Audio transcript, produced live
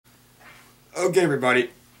Okay, everybody,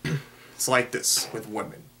 it's like this with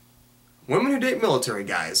women. Women who date military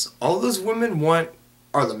guys, all those women want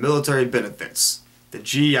are the military benefits. The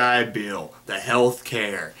GI Bill, the health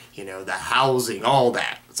care, the housing, all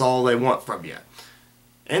that. That's all they want from you.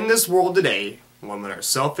 In this world today, women are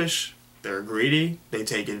selfish, they're greedy, they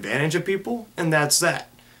take advantage of people, and that's that.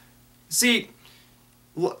 See,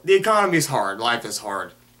 the economy is hard, life is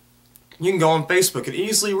hard. You can go on Facebook and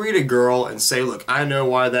easily read a girl and say, look, I know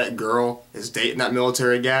why that girl is dating that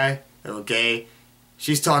military guy, okay?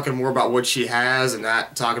 She's talking more about what she has and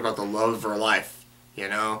not talking about the love of her life,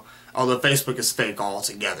 Although Facebook is fake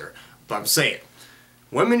altogether. But I'm saying,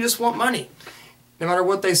 women just want money. No matter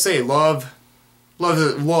what they say, love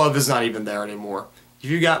is not even there anymore.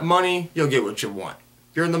 If you got money, you'll get what you want.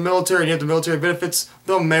 If you're in the military and you have the military benefits,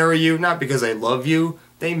 they'll marry you, not because they love you.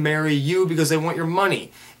 They marry you because they want your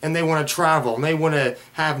money. And they want to travel, and they want to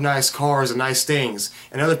have nice cars and nice things.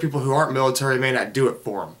 And other people who aren't military may not do it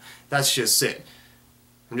for them. That's just it.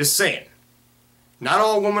 I'm just saying. Not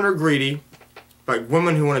all women are greedy, but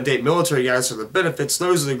women who want to date military guys for the benefits,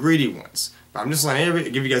 those are the greedy ones. But I'm just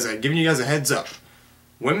giving you guys a heads up.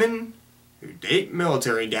 Women who date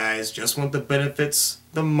military guys just want the benefits,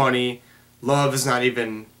 the money. Love is not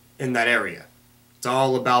even in that area. It's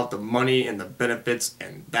all about the money and the benefits,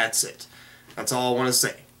 and that's it. That's all I want to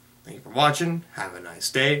say. Thank you for watching. Have a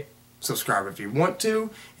nice day. Subscribe if you want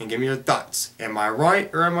to, and give me your thoughts. Am I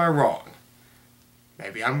right or am I wrong?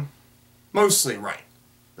 Maybe I'm mostly right.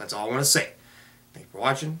 That's all I want to say. Thank you for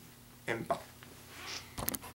watching, and bye.